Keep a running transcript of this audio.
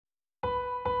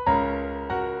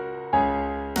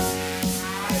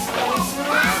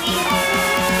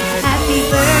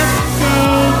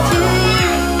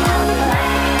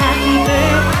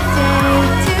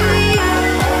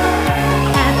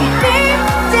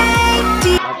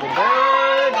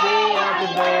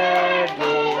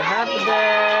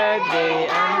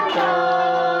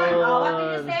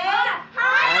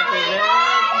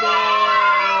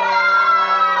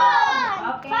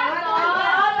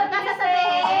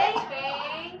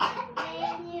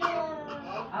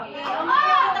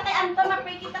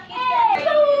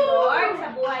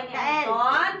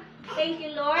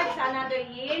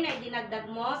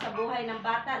mo sa buhay ng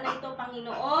bata na ito,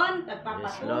 Panginoon.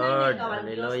 Nagpapatunay na ikaw ang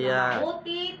Diyos na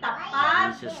mabuti,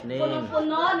 tapat,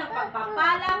 puno-puno ng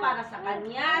pagpapala para sa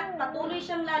kanya. At patuloy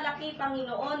siyang lalaki,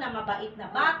 Panginoon, na mabait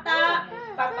na bata,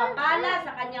 pagpapala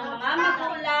sa kanyang mga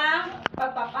magulang,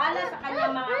 pagpapala sa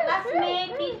kanyang mga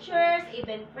classmates, teachers,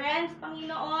 even friends,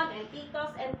 Panginoon, and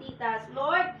titos and titas.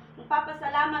 Lord,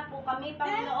 magpapasalamat po kami,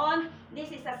 Panginoon. This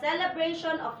is a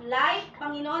celebration of life,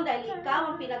 Panginoon, dahil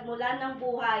ikaw ang pinagmulan ng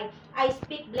buhay. I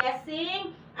speak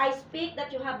blessing. I speak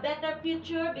that you have better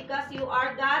future because you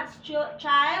are God's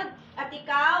child. At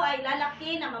ikaw ay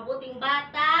lalaki na mabuting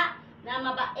bata, na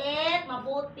mabait,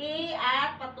 mabuti,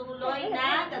 at patuloy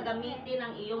na gagamitin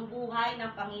ang iyong buhay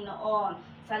ng Panginoon.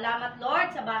 Salamat,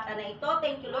 Lord, sa bata na ito.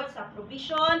 Thank you, Lord, sa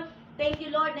provision. Thank you,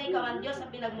 Lord, na ikaw ang Diyos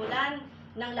na pinagmulan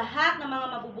ng lahat ng mga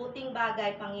mabubuting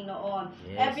bagay, Panginoon.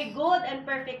 Yes. Every good and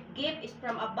perfect gift is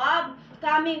from above,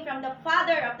 coming from the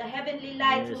Father of the heavenly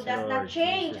lights, yes, who does not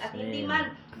change at hindi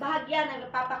man bahagyan na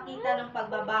nagpapakita ng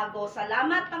pagbabago.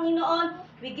 Salamat, Panginoon.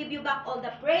 We give you back all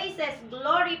the praises,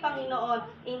 glory, Panginoon.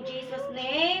 In Jesus'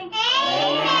 name,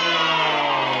 Amen.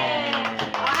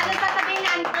 Ano sasabihin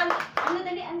na, Anton? Ano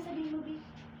dali? Ano sabihin mo, Bi?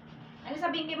 Ano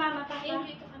sabihin kay Mama, Papa?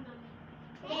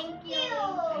 Thank you,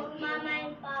 Mama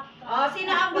and Papa. Oh, sino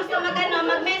ang gusto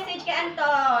mag-message kay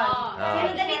Anton?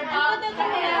 Sino dali? Anton,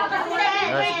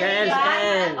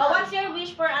 oh, what's your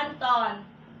wish for Anton?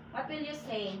 What will you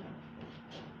say?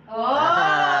 Oh!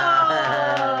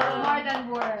 More than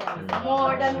words.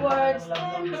 More than words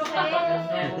can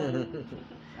say.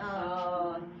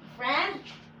 Oh, friend?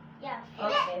 Yeah.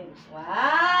 Okay. Wow!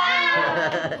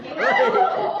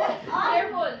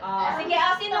 Careful. Sige,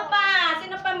 sino pa?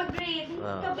 Sino pa mag-read?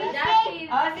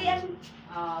 Justin.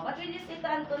 What will you say to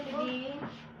Anton, baby?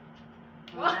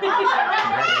 No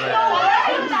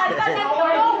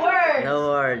words.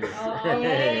 No words.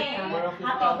 Okay.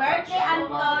 Happy birthday,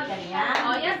 Anton. Ganyan.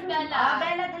 Oh, yes, Bella.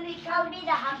 Bella, dali ka. I'll be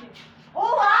the happy.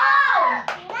 Oh, wow!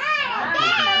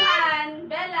 Nice. Naman.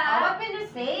 Bella. What will you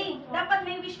say? Dapat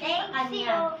may wish ka sa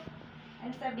kanya.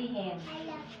 Ano sabihin? I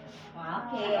love you.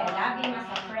 Okay, I love you, mas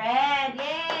a friend.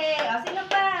 Yay! Sino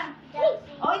pa?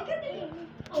 Oh, ikaw dali.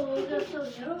 Oh, that's so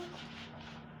true.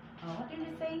 What will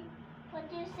you say? What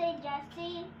do you say,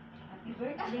 Jessie? Happy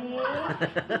birthday.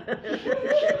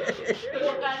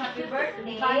 Happy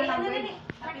birthday.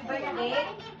 Happy birthday.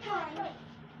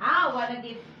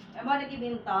 Wanna give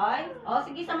him toys?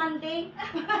 Sige sa Monday.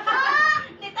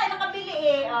 Hindi tayo nakabili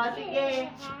eh.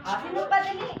 Sige. Sino pa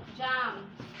dali? Jam.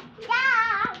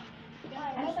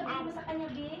 Ano sabihin mo sa kanya,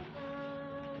 B? We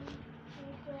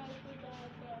play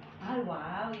together. Ay,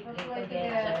 wow. We play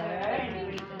together.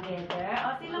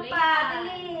 Sino pa?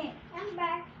 Dali.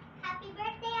 Number. Happy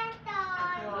birthday,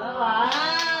 Anton. Wow.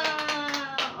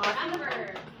 Number. Oh, number.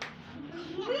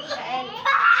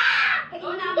 Come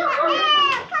on.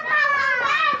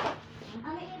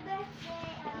 Happy birthday,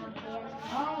 Anton.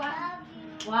 Oh, I love you.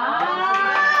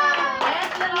 Wow.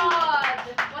 Yes, Lord.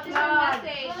 What is your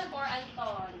message for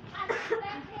Anton? Happy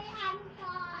birthday,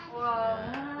 Anton. Wow.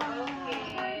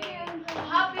 Okay.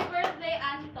 Happy birthday,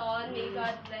 Anton. May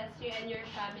God bless you and your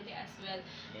family as well.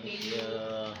 May you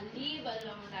live a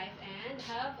long life and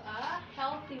have a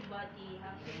healthy body,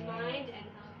 healthy mind, and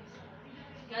healthy soul.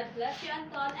 God bless you,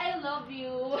 Anton. I love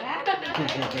you.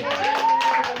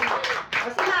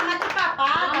 Si Mama, si Papa,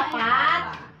 dapat.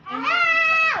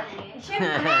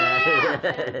 Siyempre.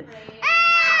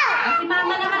 Si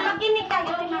Mama naman makinig ka.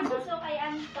 Ito yung gusto kay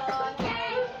Anton.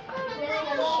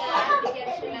 Bigyan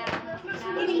siya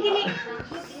Kinig-kinig. ng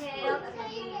good health at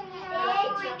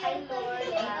malapit siya kay Lord.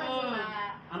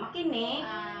 Makinig.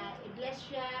 I-bless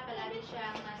siya, palagi siya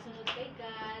masunod kay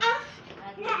God.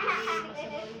 At masunod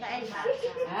kay God.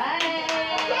 Ay!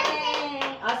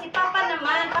 Si Papa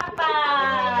naman, Papa.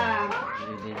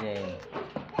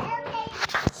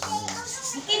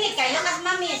 Kinig kayo kasi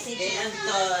ma-message. Kay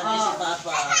Anton, si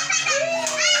Papa.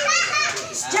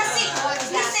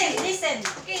 Jessie, listen.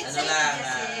 Ano lang,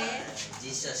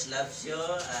 Jesus loves you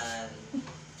and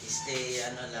stay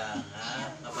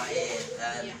mabait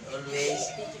and always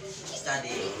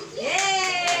study.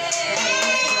 Yay!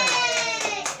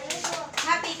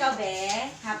 Happy ka,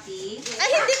 be? Happy? Ay,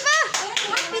 hindi pa!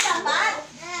 Happy dapat?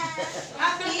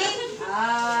 Happy?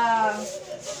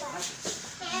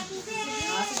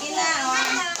 Sige na.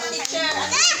 Teacher.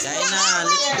 Kain na,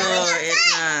 let's go, eat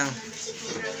na.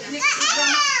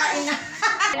 Kain na.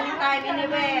 Time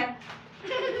anywhere.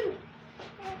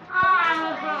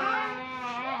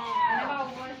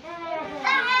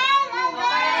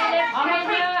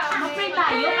 Mag-pray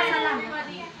tayo, kasalan.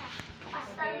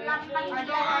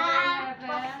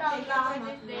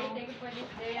 Thank you for this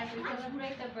day. As we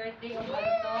celebrate the birthday of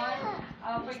Anton.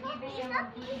 for giving him a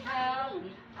good health,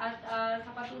 at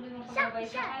sa patuloy mong pagbabay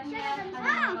sa kanya, sa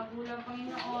kanyang magulang,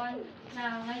 Panginoon,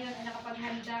 na ngayon ay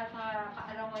nakapaghanda sa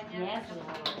kaarawan niya. Yes, sa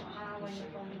Lord. kaarawan niya,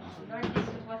 Panginoon. Lord, this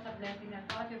was a blessing at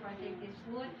all to partake this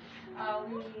food.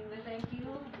 We thank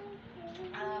you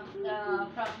from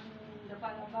the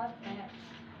Father of God, and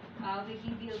we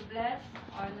give you bless,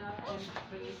 honor, and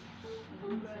praise.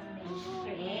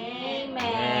 Amen.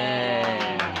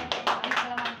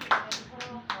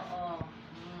 Oo.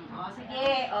 O,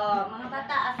 sige. O, mga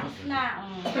bata, assist na.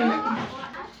 Ay,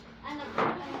 ano,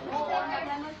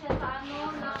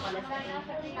 wala ba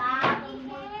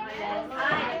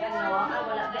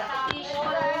assist?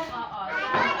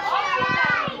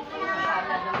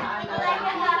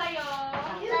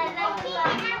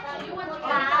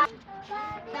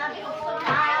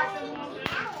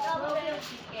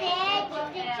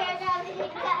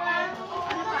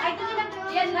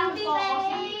 Yan lang po.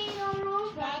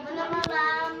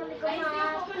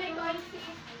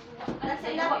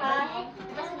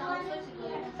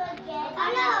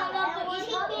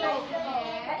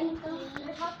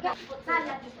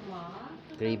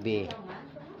 Gravy.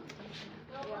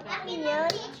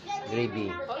 Gravy.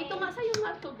 O, ito nga sa'yo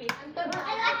nga tubig.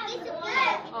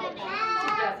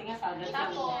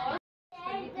 Tapos,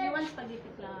 you want spaghetti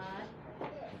flat?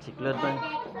 Siklod ba?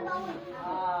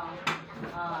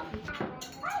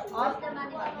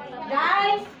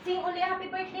 Guys, sing uli happy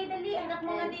birthday dali. Harap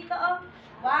mo nga dito, oh.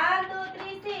 1, 2,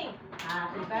 3, sing.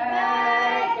 Happy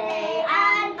birthday,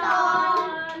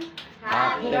 Anton.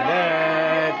 Happy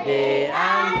birthday,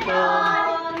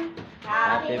 Anton.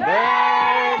 Happy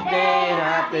birthday,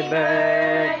 happy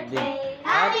birthday.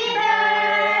 Happy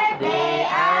birthday,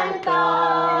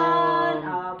 Anton.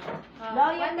 Blow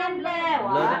your candle.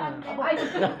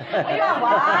 Ayun,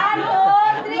 1,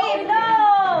 2, 3,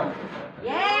 blow.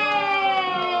 Yay!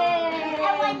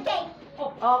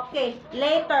 Okay,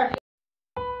 later.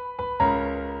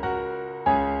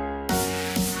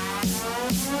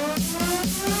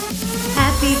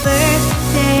 Happy birthday.